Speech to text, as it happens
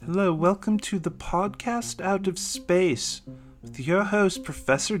Hello, welcome to the podcast Out of Space with your host,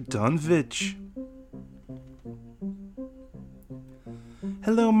 Professor Dunwich.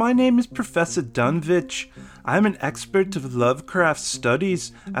 Hello, my name is Professor Dunwich. I'm an expert of Lovecraft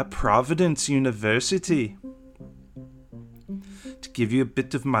studies at Providence University. To give you a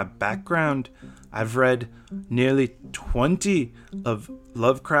bit of my background, I've read nearly 20 of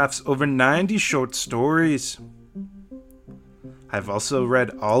Lovecraft's over 90 short stories. I've also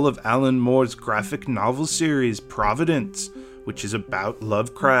read all of Alan Moore's graphic novel series, Providence, which is about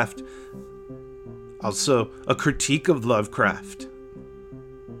Lovecraft. Also, a critique of Lovecraft.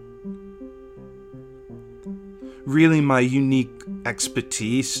 Really, my unique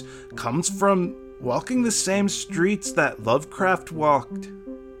expertise comes from walking the same streets that Lovecraft walked.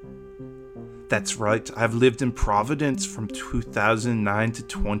 That's right, I've lived in Providence from 2009 to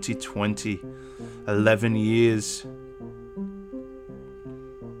 2020. 11 years.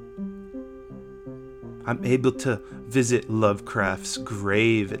 I'm able to visit Lovecraft's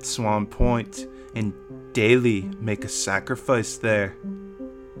grave at Swan Point and daily make a sacrifice there.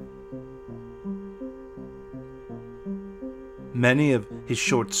 Many of his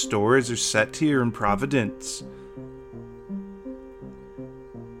short stories are set here in Providence.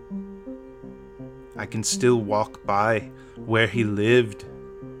 I can still walk by where he lived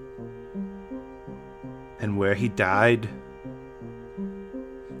and where he died.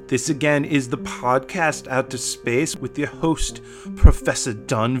 This again is the podcast Out of Space with your host, Professor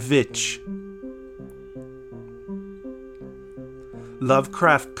Dunwich.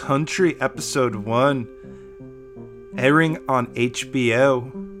 Lovecraft Country Episode 1, airing on HBO.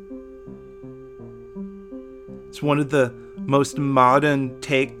 It's one of the most modern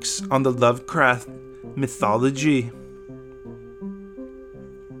takes on the Lovecraft mythology.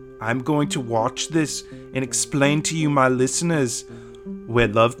 I'm going to watch this and explain to you, my listeners, where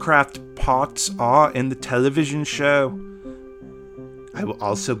Lovecraft parts are in the television show. I will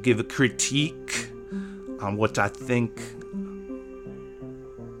also give a critique on what I think.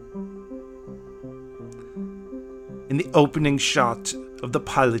 In the opening shot of the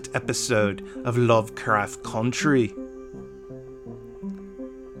pilot episode of Lovecraft Country,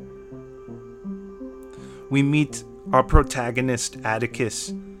 we meet our protagonist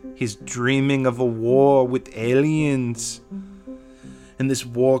Atticus. He's dreaming of a war with aliens. And this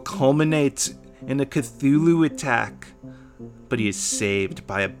war culminates in a Cthulhu attack, but he is saved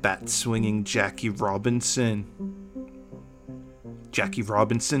by a bat-swinging Jackie Robinson. Jackie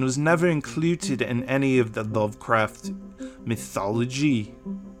Robinson was never included in any of the Lovecraft mythology,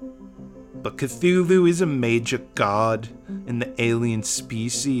 but Cthulhu is a major god in the alien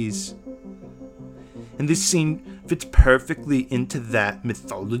species, and this scene fits perfectly into that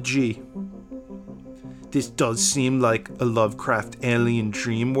mythology. This does seem like a Lovecraft alien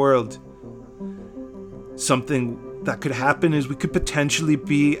dream world. Something that could happen is we could potentially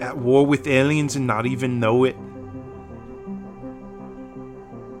be at war with aliens and not even know it.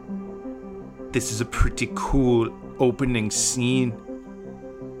 This is a pretty cool opening scene.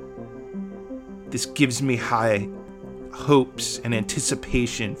 This gives me high hopes and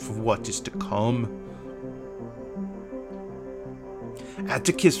anticipation for what is to come.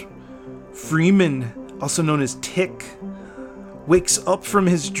 Atticus Freeman, also known as Tick, wakes up from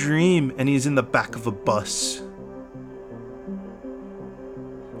his dream and he's in the back of a bus.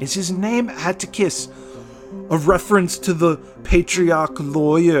 Is his name Atticus a reference to the patriarch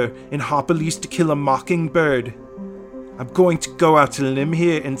lawyer in Harper to Kill a Mockingbird? I'm going to go out on a limb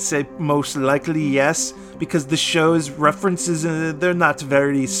here and say most likely yes, because the show's references, they're not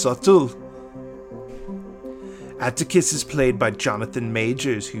very subtle. Atticus is played by Jonathan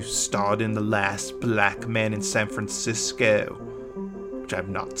Majors, who starred in The Last Black Man in San Francisco, which I've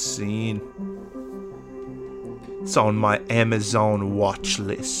not seen. It's on my Amazon watch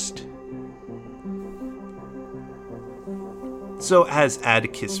list. So as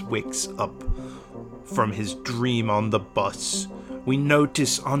Atticus wakes up from his dream on the bus, we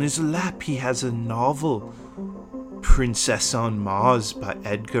notice on his lap he has a novel, Princess on Mars by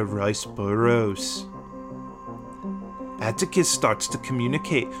Edgar Rice Burroughs. Atticus starts to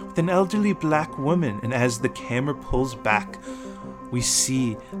communicate with an elderly black woman, and as the camera pulls back, we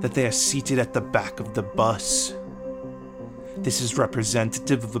see that they are seated at the back of the bus. This is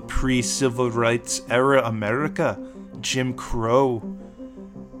representative of a pre-civil rights era America. Jim Crow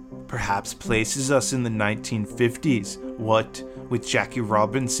perhaps places us in the 1950s, what with Jackie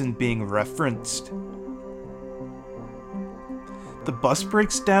Robinson being referenced. The bus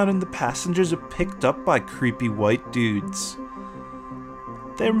breaks down and the passengers are picked up by creepy white dudes.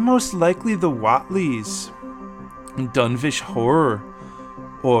 They're most likely the Watleys in Dunwich Horror,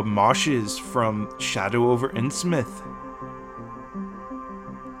 or marshes from Shadow over Innsmouth.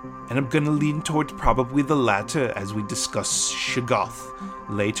 And I'm gonna lean towards probably the latter as we discuss Shoggoth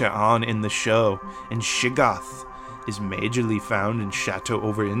later on in the show. And Shoggoth is majorly found in Chateau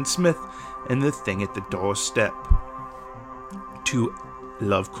over Innsmouth and The Thing at the Doorstep, two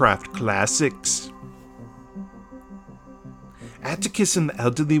Lovecraft classics. Atticus and the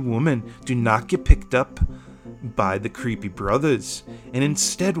elderly woman do not get picked up by the creepy brothers and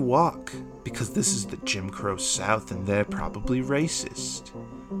instead walk, because this is the Jim Crow South and they're probably racist.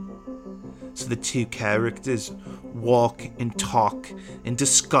 So the two characters walk and talk and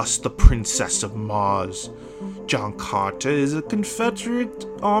discuss the Princess of Mars. John Carter is a Confederate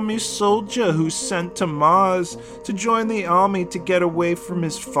Army soldier who's sent to Mars to join the army to get away from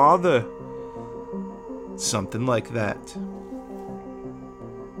his father. Something like that.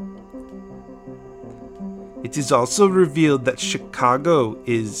 It is also revealed that Chicago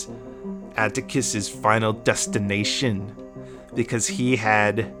is Atticus's final destination because he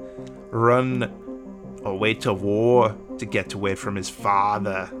had run away to war to get away from his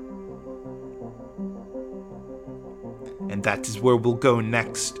father. And that is where we'll go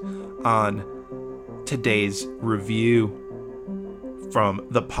next on today's review from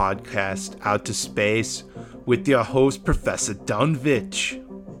the podcast Out to Space with your host, Professor Dunwich.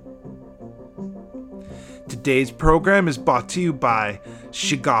 Today's program is brought to you by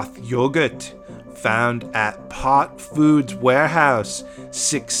Shoggoth Yogurt, found at Pot Foods Warehouse,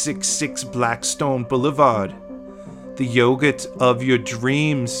 666 Blackstone Boulevard. The yogurt of your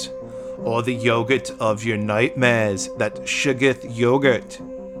dreams, or the yogurt of your nightmares, that Shoggoth Yogurt.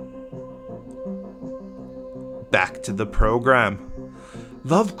 Back to the program.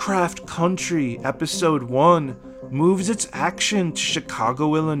 Lovecraft Country, Episode 1, moves its action to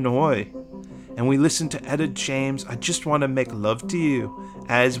Chicago, Illinois. And we listen to Etta James' I Just Want to Make Love to You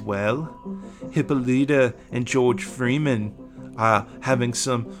as well. Hippolyta and George Freeman are having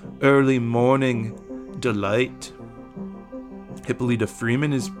some early morning delight. Hippolyta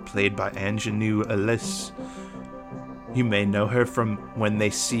Freeman is played by Ingenue Ellis. You may know her from When They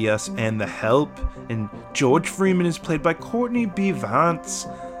See Us and The Help. And George Freeman is played by Courtney B. Vance.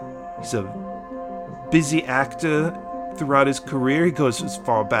 He's a busy actor throughout his career. He goes as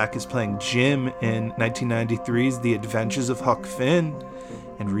far back as playing Jim in 1993's The Adventures of Huck Finn.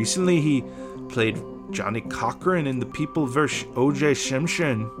 And recently he played Johnny Cochran in The People vs. O.J.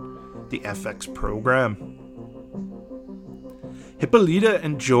 Simpson, the FX program. Hippolyta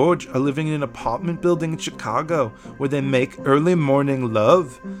and George are living in an apartment building in Chicago where they make early morning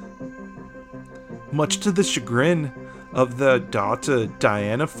love, much to the chagrin of their daughter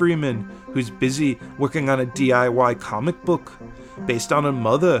Diana Freeman, who's busy working on a DIY comic book based on her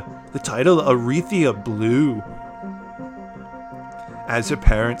mother, the title Aretha Blue. As her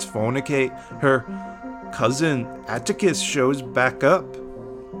parents fornicate, her cousin Atticus shows back up,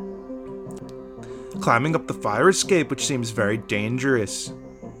 climbing up the fire escape, which seems very dangerous.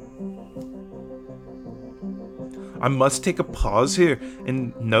 I must take a pause here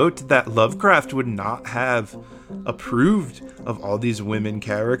and note that Lovecraft would not have approved of all these women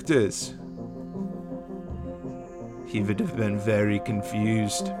characters. He would have been very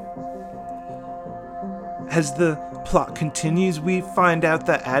confused. As the plot continues, we find out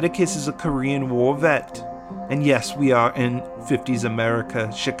that Atticus is a Korean War vet. And yes, we are in 50s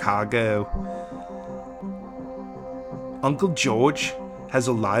America, Chicago. Uncle George has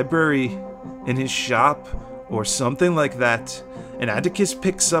a library in his shop, or something like that, and Atticus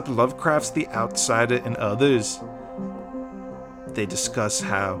picks up Lovecraft's The Outsider and others. They discuss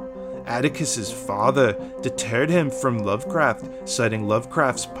how Atticus's father deterred him from Lovecraft, citing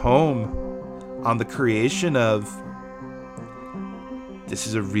Lovecraft's poem on the creation of. This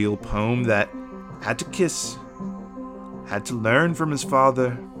is a real poem that Atticus had to learn from his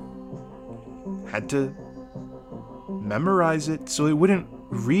father, had to memorize it so he wouldn't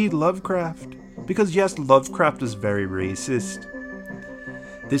read Lovecraft, because yes, Lovecraft was very racist.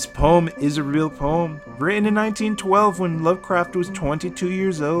 This poem is a real poem, written in 1912 when Lovecraft was 22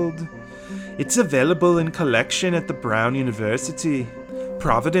 years old. It's available in collection at the Brown University.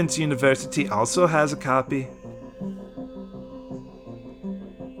 Providence University also has a copy.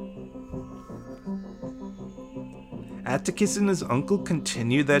 Atticus and his uncle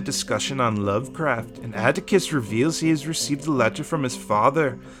continue their discussion on Lovecraft, and Atticus reveals he has received a letter from his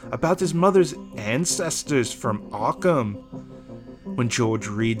father about his mother's ancestors from Arkham. When George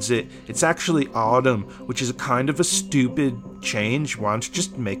reads it, it's actually Autumn, which is a kind of a stupid change. Why don't you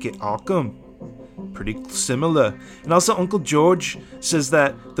just make it Arkham? Pretty similar. And also Uncle George says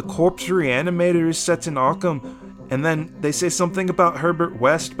that the corpse reanimator is set in Arkham, And then they say something about Herbert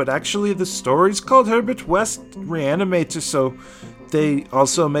West, but actually the story's called Herbert West Reanimator, so they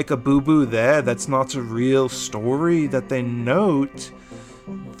also make a boo-boo there. That's not a real story that they note.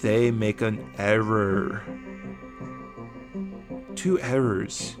 They make an error. 2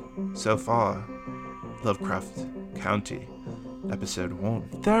 errors so far. Lovecraft County, Episode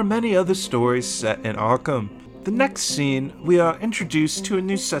 1. There are many other stories set in Arkham. The next scene, we are introduced to a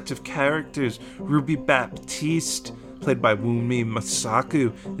new set of characters. Ruby Baptiste, played by Wunmi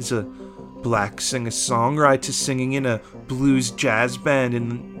Masaku, is a black singer-songwriter singing in a blues jazz band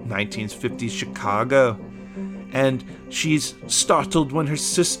in 1950s Chicago. And she's startled when her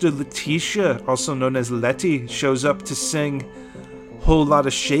sister Letitia, also known as Letty, shows up to sing Whole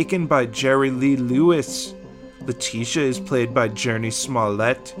Lotta Shakin' by Jerry Lee Lewis. Letitia is played by Jurnee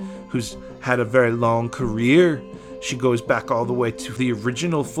Smollett, who's had a very long career. She goes back all the way to the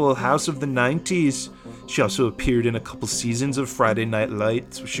original Full House of the 90s. She also appeared in a couple seasons of Friday Night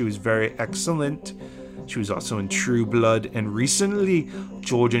Lights, where she was very excellent. She was also in True Blood, and recently,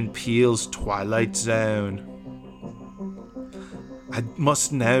 Jordan Peele's Twilight Zone. I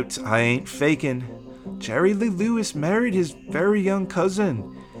must note, I ain't faking. Jerry Lee Lewis married his very young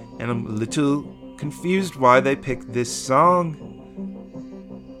cousin, and I'm a little confused why they picked this song.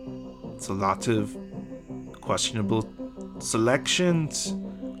 It's a lot of questionable selections.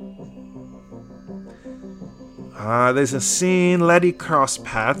 There's a scene Letty cross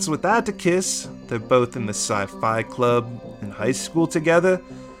paths with Atticus. They're both in the sci-fi club in high school together.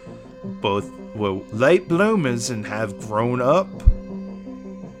 Both were late bloomers and have grown up.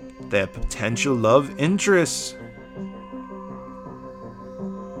 They're potential love interests.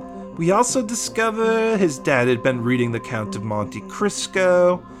 We also discover his dad had been reading The Count of Monte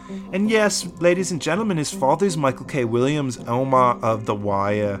Cristo. And yes, ladies and gentlemen, his father's Michael K. Williams, Omar of The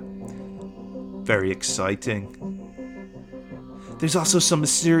Wire. Very exciting. There's also some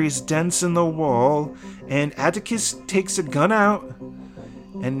mysterious dents in the wall, and Atticus takes a gun out.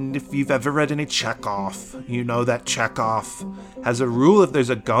 And if you've ever read any Chekhov, you know that Chekhov has a rule: if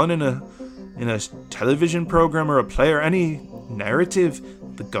there's a gun in a television program or a play or any narrative,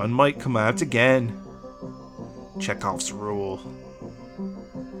 the gun might come out again. Chekhov's rule.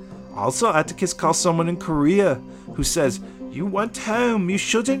 Also, Atticus calls someone in Korea who says, "You went home, you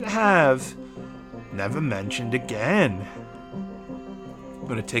shouldn't have." Never mentioned again. I'm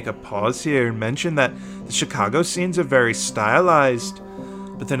going to take a pause here and mention that the Chicago scenes are very stylized,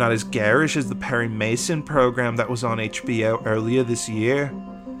 but they're not as garish as the Perry Mason program that was on HBO earlier this year.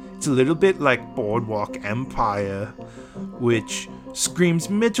 It's a little bit like Boardwalk Empire, which screams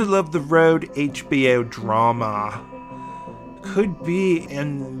middle-of-the-road HBO drama. Could be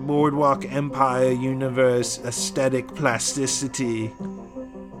in Boardwalk Empire universe aesthetic plasticity.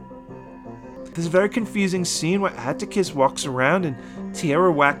 There's a very confusing scene where Atticus walks around and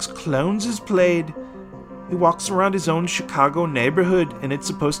Tierra Wax Clones is played. He walks around his own Chicago neighborhood, and it's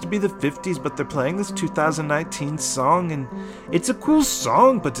supposed to be the 50s, but they're playing this 2019 song, and it's a cool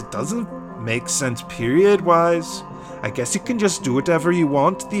song, but it doesn't make sense period-wise. I guess you can just do whatever you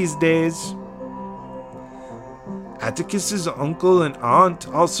want these days. Atticus's uncle and aunt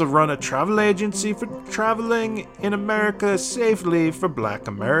also run a travel agency for traveling in America safely for Black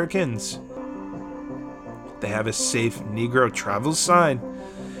Americans. They have a safe Negro travel sign,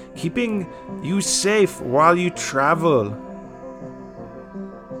 keeping you safe while you travel.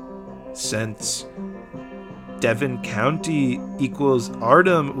 Since Devon County equals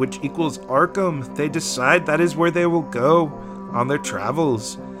Arkham, which equals Arkham, they decide that is where they will go on their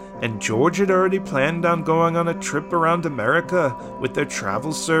travels. And George had already planned on going on a trip around America with their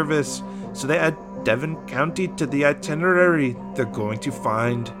travel service, so they add Devon County to the itinerary. They're going to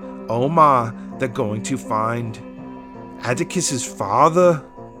find Omar. They're going to find Atticus's father.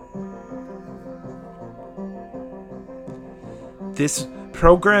 This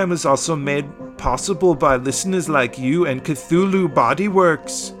program is also made possible by listeners like you and Cthulhu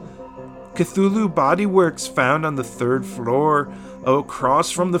Bodyworks. Cthulhu Bodyworks, found on the 3rd floor across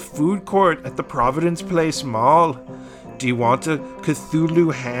from the food court at the Providence Place Mall. Do you want a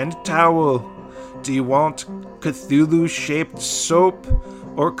Cthulhu hand towel? Do you want Cthulhu-shaped soap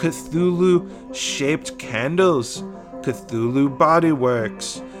or Cthulhu-shaped candles? Cthulhu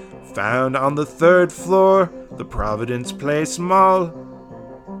Bodyworks, found on the 3rd floor, the Providence Place Mall.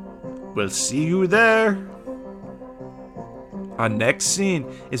 We'll see you there. Our next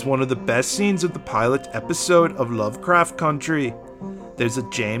scene is one of the best scenes of the pilot episode of Lovecraft Country. There's a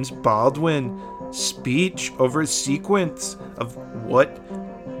James Baldwin speech over a sequence of what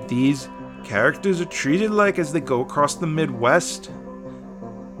these characters are treated like as they go across the Midwest.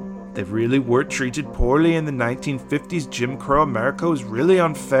 They really were treated poorly in the 1950s. Jim Crow America was really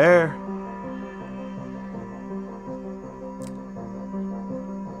unfair.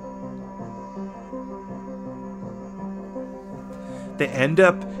 They end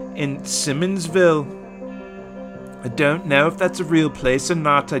up in Simmonsville. I don't know if that's a real place or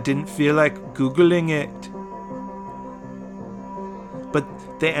not. I didn't feel like Googling it. But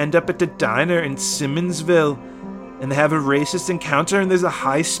they end up at the diner in Simmonsville, and they have a racist encounter, and there's a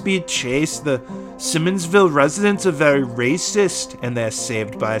high-speed chase. The Simmonsville residents are very racist, and they're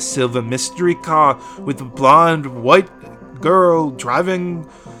saved by a silver mystery car with a blonde white girl driving,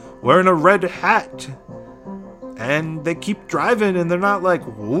 wearing a red hat. And they keep driving, and they're not like,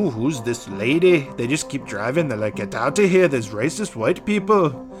 "Ooh, who's this lady?" They just keep driving. They're like, "Get out of here, there's racist white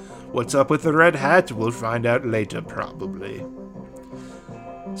people. What's up with the red hat? We'll find out later, probably."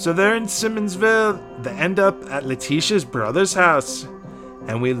 So they're in Simmonsville. They end up at Letitia's brother's house,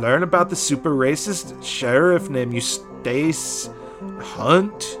 and we learn about the super racist sheriff named Eustace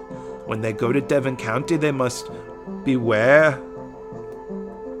Hunt. When they go to Devon County, they must beware.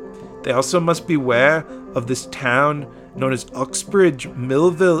 They also must beware of this town known as Uxbridge,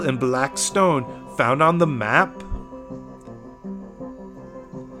 Millville, and Blackstone, found on the map.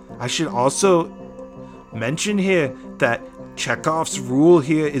 I should also mention here that Chekhov's rule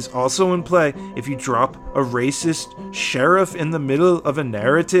here is also in play. If you drop a racist sheriff in the middle of a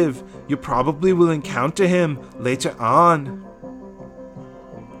narrative, you probably will encounter him later on.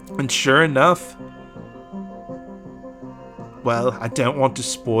 And sure enough, well, I don't want to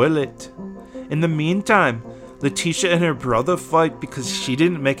spoil it. In the meantime, Letitia and her brother fight because she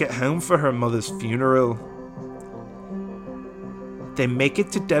didn't make it home for her mother's funeral. They make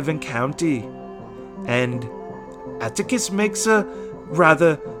it to Devon County, and Atticus makes a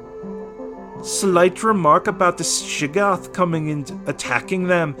rather slight remark about the Shiggoth coming and attacking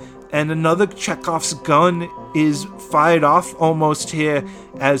them, and another Chekhov's gun is fired off almost here,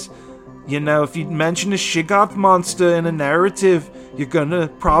 as, you know, if you mention a Shiggoth monster in a narrative, you're gonna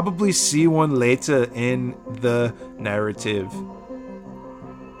probably see one later in the narrative.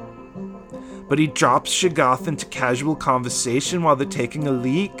 But he drops Shiggoth into casual conversation while they're taking a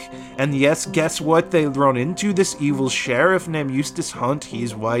leak. And yes, guess what they run into? This evil sheriff named Eustace Hunt.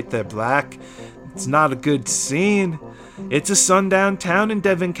 He's white, they're black. It's not a good scene. It's a sundown town in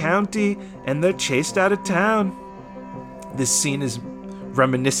Devon County, and they're chased out of town. This scene is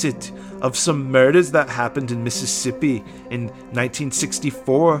reminiscent of some murders that happened in Mississippi in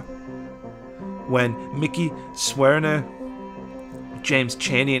 1964, when Mickey Swerner, James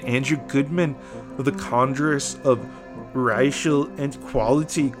Chaney, and Andrew Goodman were the conjurers of racial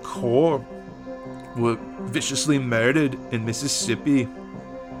inequality core were viciously murdered in Mississippi.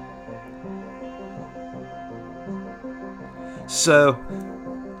 So,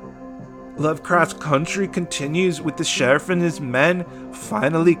 Lovecraft's country continues with the sheriff and his men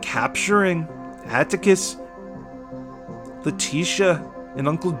finally capturing Atticus, Letitia, and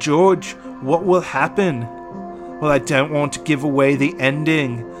Uncle George. What will happen? Well, I don't want to give away the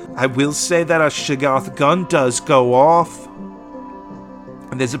ending. I will say that our Shiggoth gun does go off.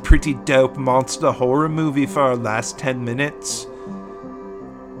 And there's a pretty dope monster horror movie for our last 10 minutes.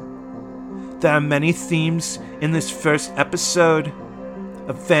 There are many themes in this first episode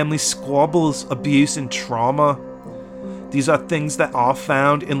of family squabbles, abuse, and trauma. These are things that are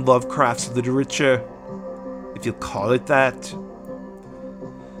found in Lovecraft's literature, if you'll call it that.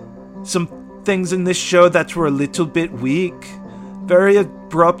 Some things in this show that were a little bit weak. Very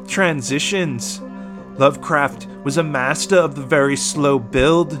abrupt transitions. Lovecraft was a master of the very slow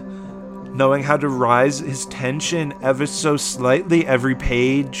build, knowing how to rise his tension ever so slightly every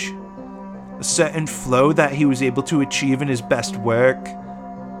page. A certain flow that he was able to achieve in his best work.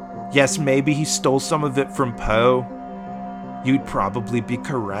 Yes, maybe he stole some of it from Poe. You'd probably be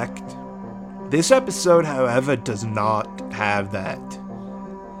correct. This episode, however, does not have that.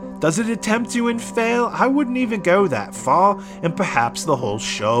 Does it attempt to and fail? I wouldn't even go that far, and perhaps the whole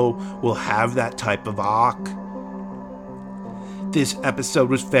show will have that type of arc. This episode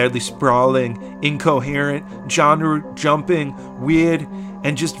was fairly sprawling, incoherent, genre-jumping, weird,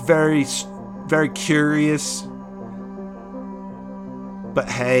 and just very, very curious. But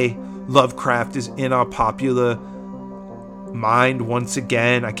hey, Lovecraft is in our popular mind once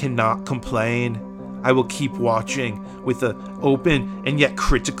again. I cannot complain. I will keep watching with an open and yet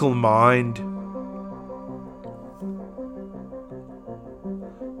critical mind.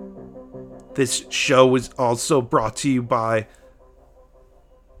 This show was also brought to you by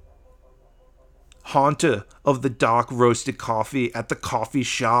Haunter of the Dark Roasted Coffee at the coffee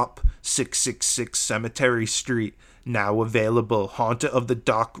shop. 666 Cemetery Street. Now available. Haunter of the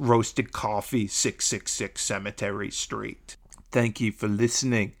Dark Roasted Coffee, 666 Cemetery Street. Thank you for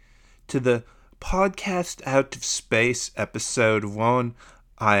listening to the Podcast Out of Space, Episode 1.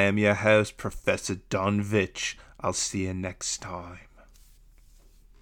 I am your host, Professor Dunwich. I'll see you next time.